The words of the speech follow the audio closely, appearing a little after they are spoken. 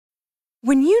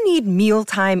When you need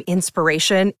mealtime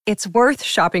inspiration, it's worth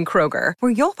shopping Kroger,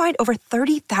 where you'll find over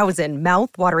 30,000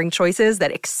 mouth-watering choices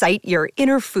that excite your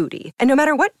inner foodie. And no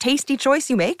matter what tasty choice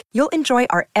you make, you'll enjoy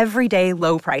our everyday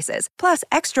low prices, plus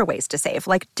extra ways to save,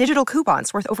 like digital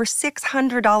coupons worth over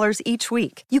 $600 each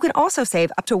week. You can also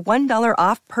save up to $1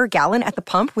 off per gallon at the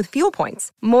pump with fuel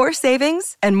points. More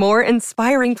savings and more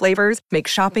inspiring flavors make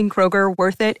shopping Kroger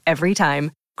worth it every time.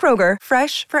 Kroger,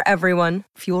 fresh for everyone.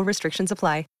 Fuel restrictions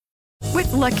apply.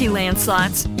 With Lucky Land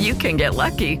Slots, you can get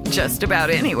lucky just about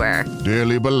anywhere.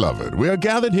 Dearly beloved, we are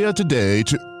gathered here today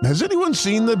to... Has anyone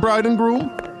seen the bride and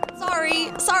groom?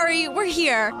 Sorry, we're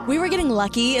here. We were getting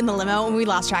lucky in the limo and we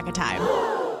lost track of time.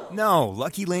 No,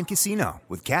 Lucky Land Casino,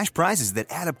 with cash prizes that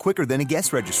add up quicker than a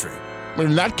guest registry.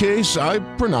 In that case, I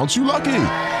pronounce you lucky.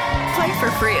 Play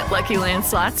for free at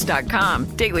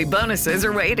LuckyLandSlots.com. Daily bonuses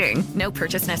are waiting. No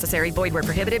purchase necessary. Void where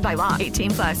prohibited by law.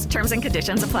 18+. Terms and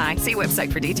conditions apply. See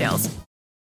website for details.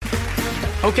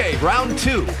 Okay, round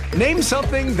two. Name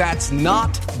something that's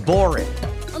not boring.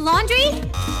 A laundry?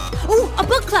 Ooh, a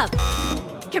book club.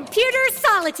 Computer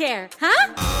solitaire,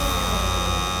 huh?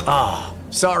 Ah,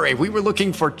 sorry. We were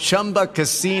looking for Chumba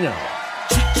Casino.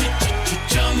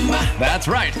 That's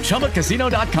right.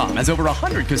 ChumbaCasino.com has over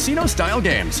 100 casino-style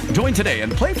games. Join today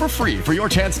and play for free for your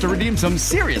chance to redeem some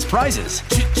serious prizes.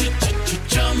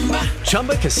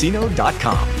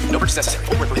 ChumbaCasino.com. No purchase necessary.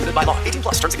 Void where prohibited by law. 18+.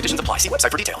 Terms and conditions apply. See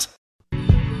website for details.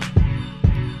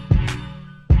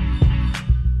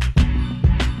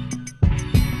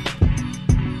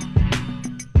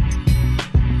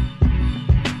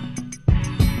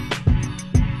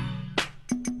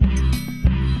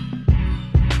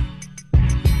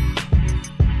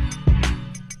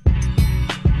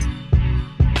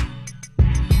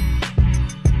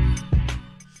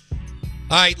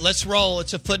 All right, let's roll.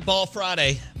 It's a Football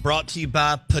Friday, brought to you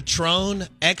by Patron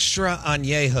Extra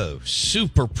Añejo,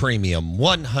 super premium,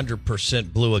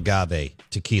 100% blue agave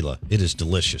tequila. It is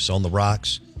delicious. On the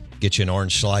rocks, get you an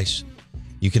orange slice.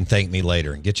 You can thank me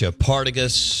later. And get you a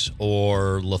Partagas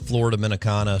or La Flor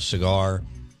Dominicana cigar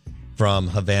from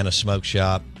Havana Smoke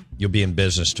Shop. You'll be in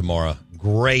business tomorrow.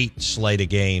 Great slate of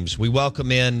games. We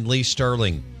welcome in Lee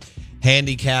Sterling,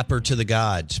 handicapper to the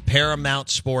gods,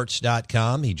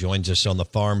 ParamountSports.com. He joins us on the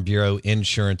Farm Bureau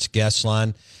Insurance Guest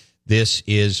Line. This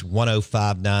is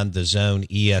 105.9 The Zone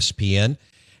ESPN.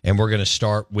 And we're going to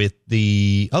start with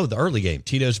the early game,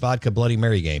 Tito's Vodka Bloody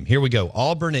Mary game. Here we go.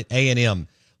 Auburn at A&M.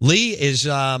 Lee, is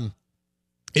 -7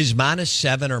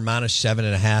 or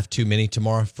 -7.5 too many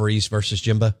tomorrow, Freeze versus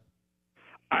Jimbo?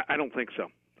 I don't think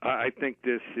so. I think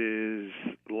this is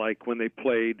like when they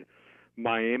played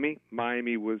Miami.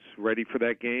 Miami was ready for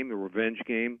that game, the revenge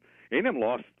game. A&M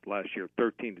lost last year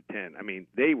 13-10. I mean,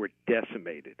 they were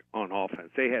decimated on offense.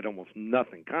 They had almost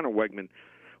nothing. Connor Wegman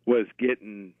was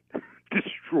getting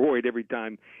destroyed every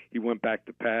time he went back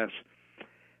to pass.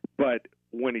 But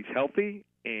when he's healthy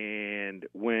and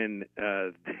when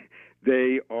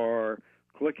they are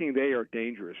clicking, they are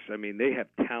dangerous. I mean, they have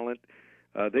talent.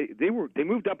 They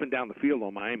moved up and down the field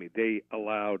on Miami. They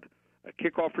allowed a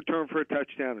kickoff return for a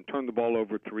touchdown and turned the ball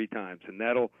over 3 times, and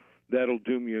that'll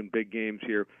doom you in big games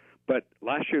here. But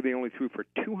last year they only threw for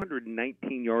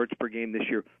 219 yards per game. This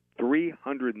year,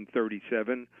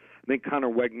 337. I think Connor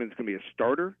Wegman's going to be a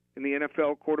starter in the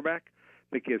NFL quarterback.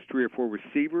 I think he has 3 or 4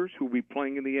 receivers who will be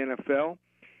playing in the NFL.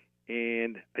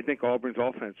 And I think Auburn's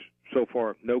offense so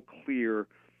far, no clear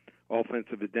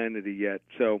offensive identity yet.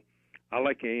 So I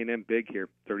like A&M big here,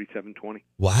 37-20.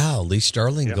 Wow, Lee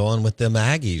Sterling going with them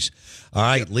Aggies. All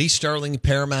right, Lee Sterling,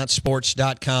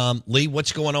 ParamountSports.com. Lee,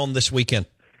 what's going on this weekend?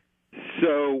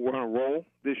 So we're on a roll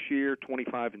this year,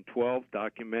 25-12,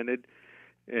 documented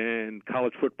in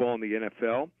college football and the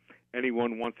NFL.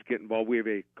 Anyone wants to get involved, we have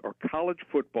our college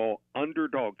football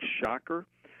underdog shocker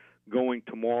going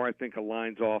tomorrow. I think a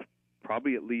line's off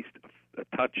probably at least a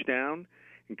touchdown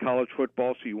in college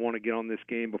football, so you want to get on this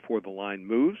game before the line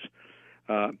moves.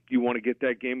 You want to get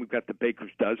that game. We've got the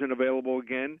Baker's Dozen available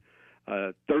again.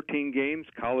 13 games,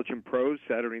 college and pros,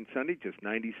 Saturday and Sunday, just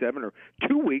 $97, or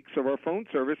 2 weeks of our phone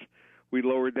service. We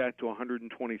lowered that to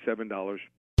 $127.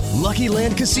 Lucky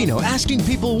Land Casino, asking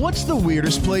people, what's the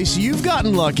weirdest place you've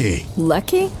gotten lucky?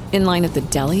 Lucky? In line at the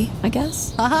deli, I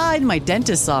guess? Aha, in my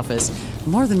dentist's office.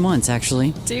 More than once,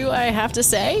 actually. Do I have to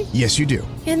say? Yes, you do.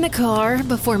 In the car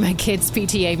before my kids'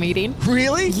 PTA meeting.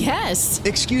 Really? Yes.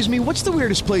 Excuse me, what's the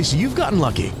weirdest place you've gotten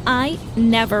lucky? I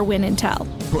never win and tell.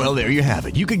 Well, there you have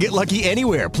it. You can get lucky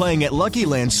anywhere, playing at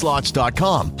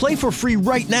LuckyLandSlots.com. Play for free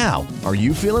right now. Are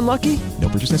you feeling lucky? No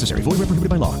purchase necessary. Void where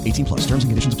prohibited by law. 18+. Terms and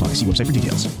conditions apply. See website for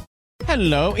details.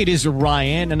 Hello, it is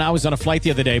Ryan, and I was on a flight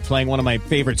the other day playing one of my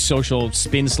favorite social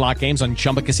spin slot games on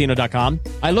ChumbaCasino.com.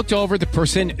 I looked over at the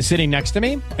person sitting next to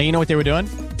me, and you know what they were doing?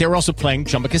 They were also playing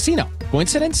Chumba Casino.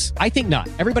 Coincidence? I think not.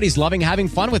 Everybody's loving having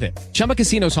fun with it. Chumba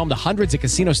Casino is home to hundreds of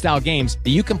casino-style games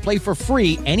that you can play for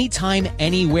free anytime,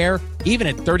 anywhere, even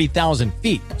at 30,000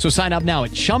 feet. So sign up now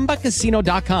at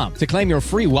ChumbaCasino.com to claim your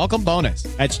free welcome bonus.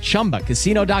 That's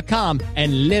ChumbaCasino.com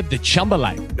and live the Chumba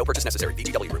life. No purchase necessary.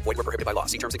 VGW. Void where prohibited by law.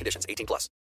 See terms and conditions. 18+.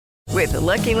 With the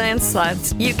Lucky Land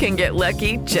Slots, you can get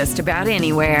lucky just about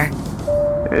anywhere.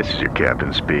 This is your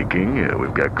captain speaking.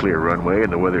 We've got clear runway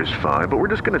and the weather's fine, but we're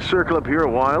just going to circle up here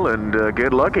a while and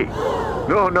get lucky.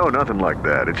 No, nothing like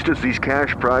that. It's just these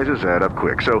cash prizes add up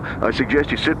quick. So I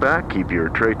suggest you sit back, keep your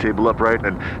tray table upright,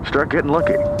 and start getting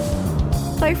lucky.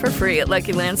 Play for free at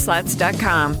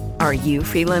LuckyLandSlots.com. Are you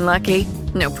feeling lucky?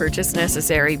 No purchase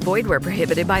necessary. Void where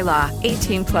prohibited by law.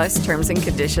 18+ terms and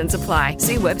conditions apply.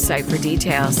 See website for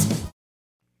details.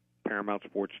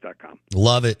 ParamountSports.com.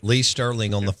 Love it. Lee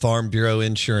Sterling on the Farm Bureau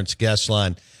Insurance guest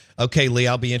line. Okay, Lee,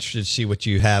 I'll be interested to see what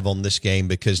you have on this game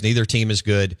because neither team is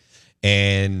good,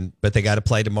 but they got to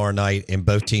play tomorrow night, and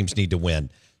both teams need to win.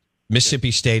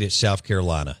 Mississippi State at South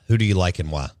Carolina. Who do you like and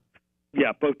why?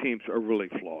 Yeah, both teams are really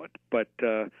flawed. But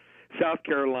South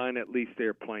Carolina, at least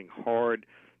they're playing hard.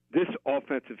 This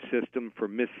offensive system for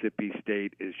Mississippi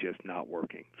State is just not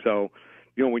working. So,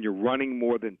 when you're running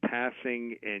more than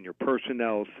passing and your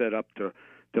personnel is set up to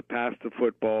pass the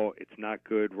football, it's not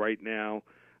good right now.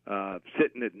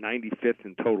 Sitting at 95th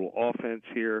in total offense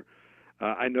here.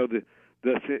 I know the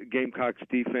Gamecocks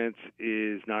defense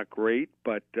is not great,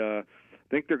 but I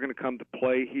think they're going to come to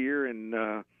play here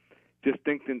and just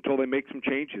think until they make some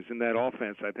changes in that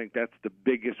offense. I think that's the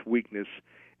biggest weakness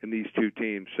in these two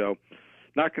teams. So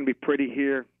not going to be pretty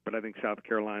here, but I think South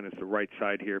Carolina is the right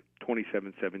side here,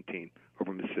 27-17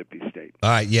 over Mississippi State. All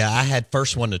right, yeah, I had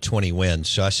first 1 to 20 wins,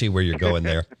 so I see where you're going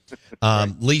there.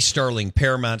 Lee Sterling,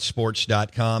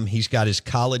 ParamountSports.com. He's got his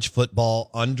college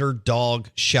football underdog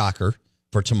shocker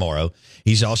for tomorrow.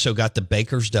 He's also got the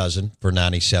Baker's Dozen for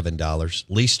 $97.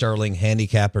 Lee Sterling,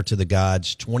 handicapper to the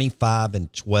gods,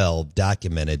 25-12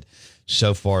 documented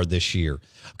so far this year.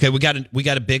 Okay, we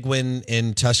got a big win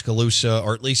in Tuscaloosa,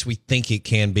 or at least we think it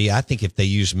can be. I think if they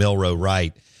use Milroe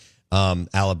right,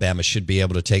 Alabama should be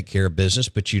able to take care of business,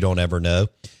 but you don't ever know.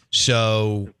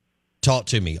 So talk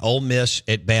to me. Ole Miss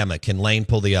at Bama. Can Lane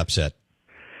pull the upset?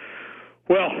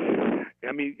 Well,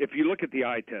 I mean, if you look at the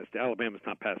eye test, Alabama's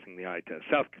not passing the eye test.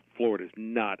 South Florida is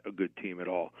not a good team at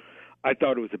all. I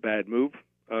thought it was a bad move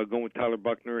going with Tyler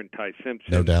Buchner and Ty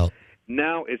Simpson. No doubt.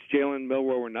 Now it's Jalen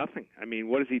Milroe or nothing. I mean,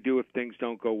 what does he do if things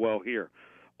don't go well here?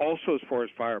 Also, as far as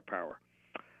firepower,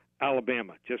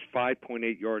 Alabama, just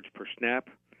 5.8 yards per snap.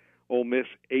 Ole Miss,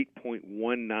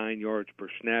 8.19 yards per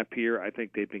snap here. I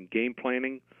think they've been game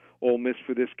planning Ole Miss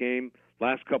for this game.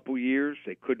 Last couple years,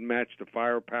 they couldn't match the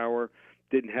firepower,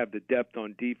 didn't have the depth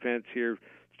on defense here.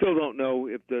 Still don't know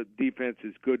if the defense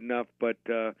is good enough, but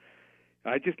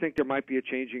I just think there might be a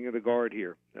changing of the guard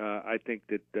here. I think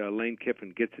that Lane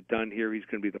Kiffin gets it done here. He's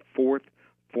going to be the fourth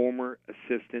former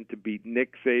assistant to beat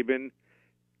Nick Saban.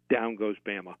 Down goes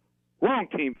Bama. Wrong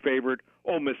team favored.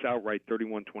 Ole Miss outright,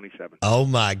 31-27. Oh,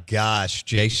 my gosh.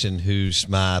 Jason, who's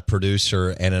my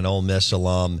producer and an Ole Miss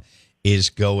alum,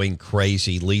 is going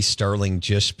crazy. Lee Sterling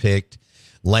just picked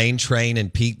Lane Train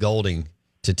and Pete Golding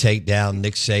to take down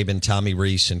Nick Saban, Tommy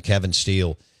Rees, and Kevin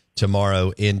Steele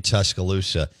tomorrow in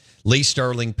Tuscaloosa. Lee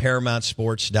Sterling,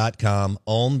 ParamountSports.com,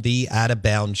 on the Out of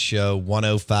Bounds Show,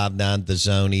 105.9 The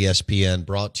Zone, ESPN,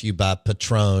 brought to you by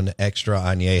Patron Extra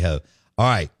Añejo. All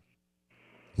right,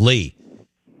 Lee,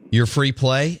 your free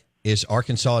play is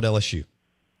Arkansas at LSU.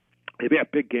 It'll be a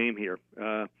big game here.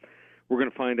 We're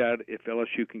going to find out if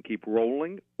LSU can keep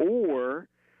rolling, or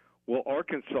will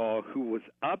Arkansas, who was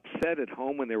upset at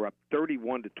home when they were up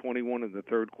 31-21 in the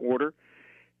third quarter,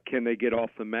 can they get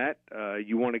off the mat?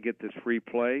 You want to get this free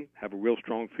play, have a real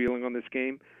strong feeling on this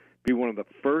game, be one of the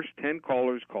first 10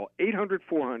 callers. Call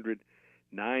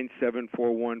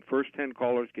 800-400-9741. First 10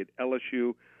 callers get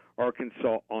LSU,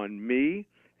 Arkansas on me,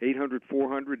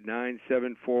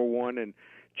 800-400-9741. And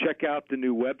check out the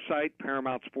new website,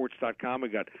 ParamountSports.com. We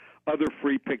got other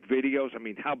free pick videos. I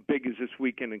mean, how big is this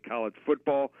weekend in college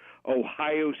football?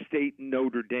 Ohio State,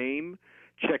 Notre Dame.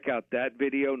 Check out that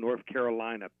video. North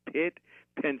Carolina, Pitt.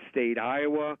 Penn State,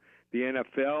 Iowa, the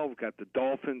NFL. We've got the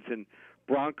Dolphins and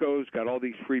Broncos. Got all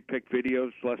these free pick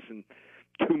videos, less than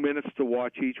 2 minutes to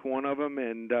watch each one of them.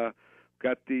 And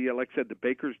got the, like I said, the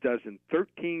Baker's Dozen,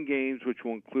 13 games, which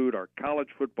will include our college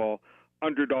football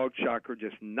underdog shocker,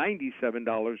 just $97,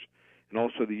 and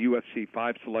also the UFC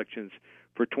 5 selections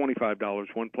for $25,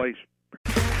 one place.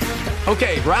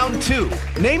 Okay, round two.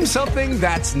 Name something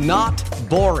that's not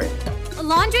boring. A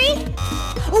laundry?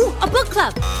 Ooh, a book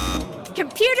club.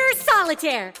 Computer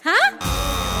solitaire, huh?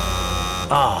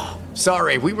 Ah,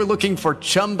 sorry, we were looking for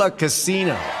Chumba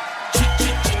Casino.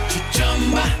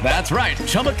 That's right,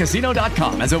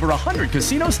 ChumbaCasino.com has over 100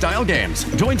 casino-style games.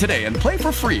 Join today and play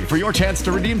for free for your chance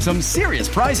to redeem some serious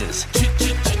prizes.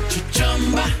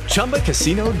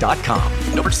 ChumbaCasino.com.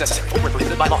 No purchase necessary. Void where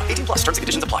prohibited by law. 18 plus terms and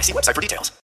conditions apply. See website for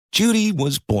details. Judy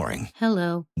was boring.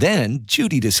 Hello. Then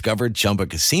Judy discovered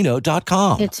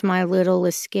ChumbaCasino.com. It's my little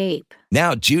escape.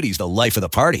 Now Judy's the life of the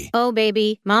party. Oh,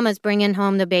 baby, mama's bringing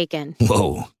home the bacon.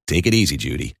 Whoa, take it easy,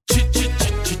 Judy.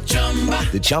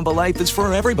 The Chumba life is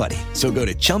for everybody. So go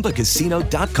to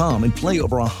ChumbaCasino.com and play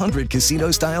over 100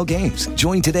 casino-style games.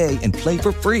 Join today and play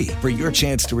for free for your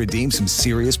chance to redeem some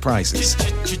serious prizes.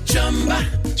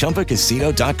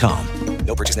 ChumbaCasino.com.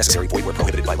 No purchase necessary. Void where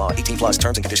prohibited by law. 18 plus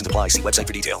terms and conditions apply. See website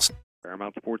for details.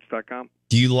 ParamountSports.com.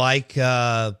 Do you like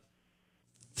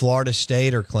Florida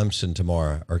State or Clemson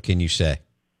tomorrow, or can you say?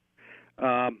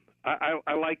 I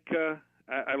like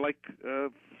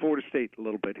Florida State a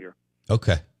little bit here.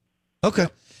 Okay.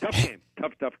 Tough game.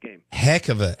 Tough game. Heck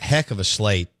of a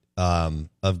slate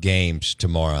of games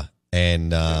tomorrow,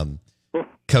 and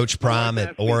Coach Prime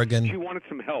at Oregon. She wanted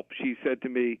some help. She said to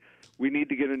me, "We need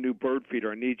to get a new bird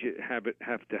feeder. I need you to have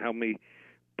to help me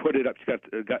put it up."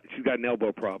 She's got an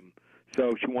elbow problem,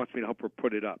 so she wants me to help her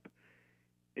put it up.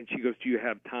 And she goes, "Do you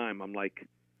have time?" I'm like,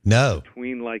 "No."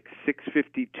 Between like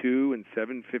 6:52 and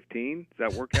 7:15, does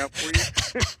that work out for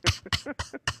you?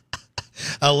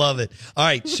 I love it. All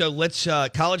right, so let's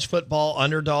college football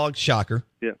underdog shocker.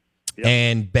 Yeah.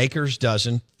 And Baker's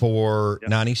dozen for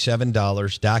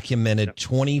 $97, documented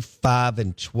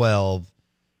 25-12,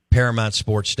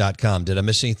 ParamountSports.com. Did I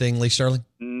miss anything, Lee Sterling?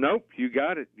 Nope, you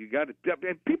got it. And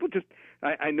people just,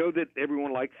 I know that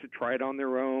everyone likes to try it on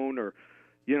their own, or,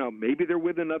 maybe they're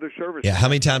with another service. Yeah, how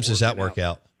many times does that work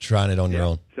out, trying it on your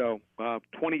own? So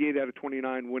 28 out of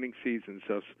 29 winning seasons.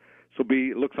 So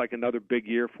it looks like another big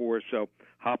year for us. So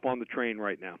hop on the train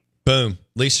right now. Boom.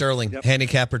 Lee Sterling,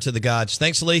 handicapper to the gods.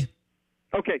 Thanks, Lee.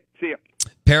 Okay, see ya.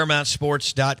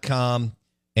 ParamountSports.com.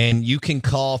 And you can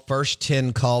call, first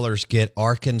 10 callers get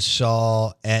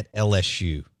Arkansas at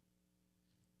LSU.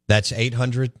 That's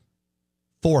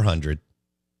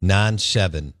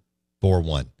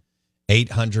 800-400-9741.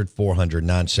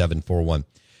 800-400-9741.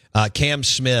 Cam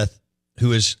Smith,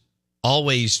 who is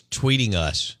always tweeting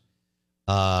us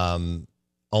on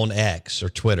X or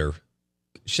Twitter.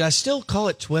 Should I still call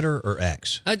it Twitter or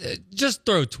X? Just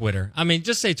throw Twitter. I mean,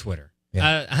 just say Twitter.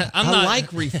 Yeah. I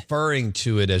like referring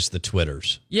to it as the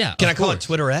Twitters. Yeah. Can I call it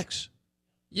Twitter X?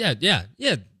 Yeah. Okay.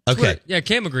 Twitter. Yeah,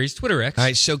 Cam agrees. Twitter X. All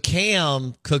right, so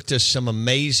Cam cooked us some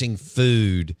amazing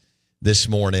food this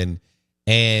morning,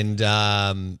 and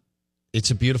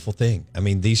it's a beautiful thing. I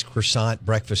mean, these croissant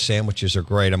breakfast sandwiches are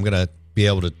great. I'm going to be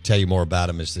able to tell you more about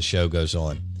them as the show goes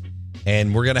on.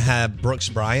 And we're going to have Brooks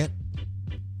Bryant,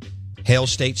 Hail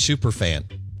State superfan.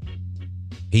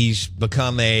 He's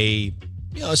become a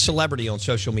celebrity on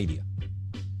social media.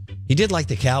 He did like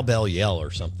the cowbell yell or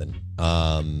something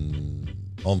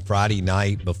on Friday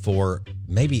night before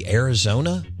maybe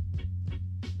Arizona.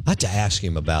 I have to ask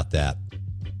him about that.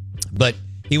 But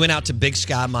he went out to Big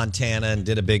Sky, Montana and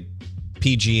did a big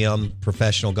PGM,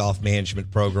 Professional Golf Management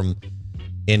Program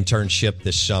internship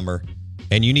this summer.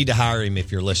 And you need to hire him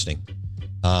if you're listening.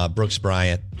 Brooks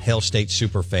Bryant, Hail State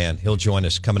superfan. He'll join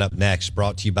us coming up next,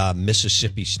 brought to you by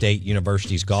Mississippi State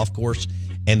University's golf course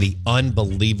and the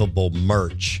unbelievable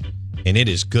merch, and it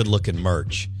is good-looking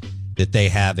merch, that they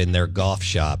have in their golf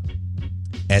shop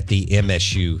at the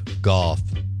MSU golf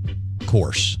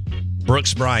course.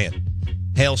 Brooks Bryant,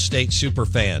 Hail State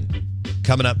superfan,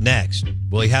 coming up next.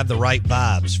 Will he have the right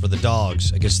vibes for the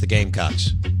Dogs against the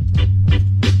Gamecocks?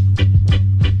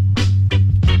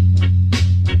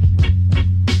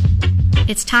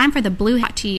 It's time for the Blue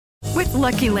Hot Tea. With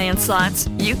Lucky Land Slots,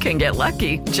 you can get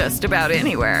lucky just about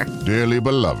anywhere. Dearly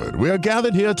beloved, we are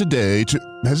gathered here today to...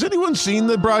 Has anyone seen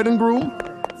the bride and groom?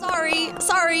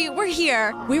 Sorry, we're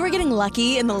here. We were getting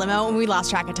lucky in the limo and we lost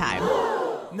track of time.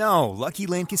 No, Lucky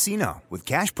Land Casino, with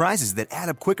cash prizes that add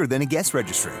up quicker than a guest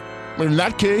registry. In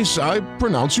that case, I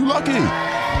pronounce you lucky.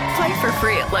 Play for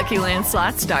free at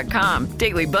LuckyLandSlots.com.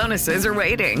 Daily bonuses are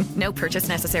waiting. No purchase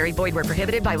necessary. Void where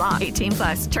prohibited by law. 18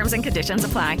 plus. Terms and conditions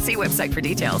apply. See website for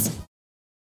details.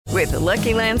 With the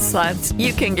Lucky Land Slots,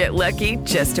 you can get lucky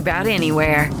just about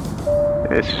anywhere.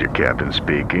 This is your captain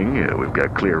speaking. We've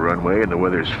got clear runway and the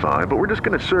weather's fine, but we're just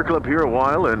going to circle up here a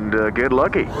while and get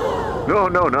lucky. No,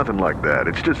 nothing like that.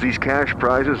 It's just these cash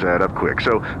prizes add up quick.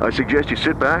 So I suggest you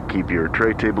sit back, keep your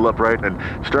tray table upright, and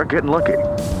start getting lucky.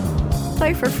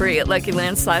 Play for free at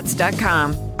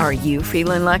LuckyLandSlots.com. Are you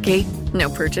feeling lucky? No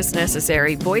purchase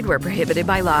necessary. Void where prohibited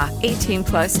by law. 18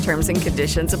 plus terms and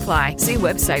conditions apply. See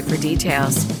website for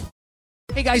details.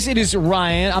 Hey guys, it is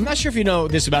Ryan. I'm not sure if you know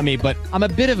this about me, but I'm a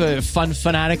bit of a fun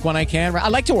fanatic when I can. I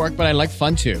like to work, but I like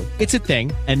fun too. It's a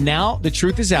thing. And now the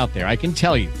truth is out there. I can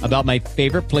tell you about my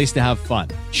favorite place to have fun.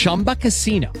 Chumba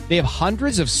Casino. They have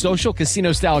hundreds of social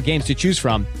casino style games to choose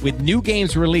from with new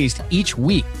games released each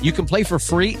week. You can play for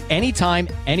free anytime,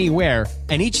 anywhere.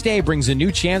 And each day brings a new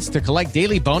chance to collect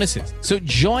daily bonuses. So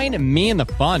join me in the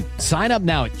fun. Sign up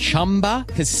now at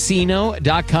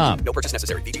ChumbaCasino.com. No purchase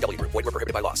necessary. VGW Group. Void where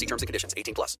prohibited by law. See terms and conditions.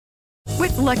 18 plus.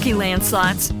 With Lucky Land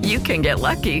Slots, you can get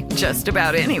lucky just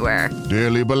about anywhere.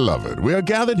 Dearly beloved, we are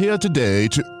gathered here today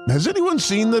to... Has anyone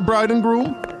seen the bride and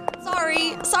groom?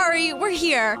 Sorry, we're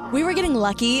here. We were getting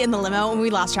lucky in the limo and we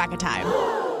lost track of time.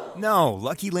 No,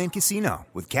 Lucky Land Casino,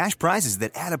 with cash prizes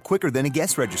that add up quicker than a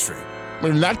guest registry.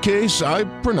 In that case, I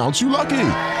pronounce you lucky.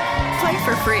 Play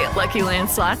for free at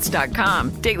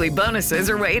LuckyLandSlots.com. Daily bonuses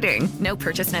are waiting. No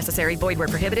purchase necessary. Void where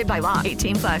prohibited by law.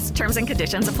 18 plus. Terms and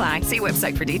conditions apply. See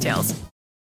website for details.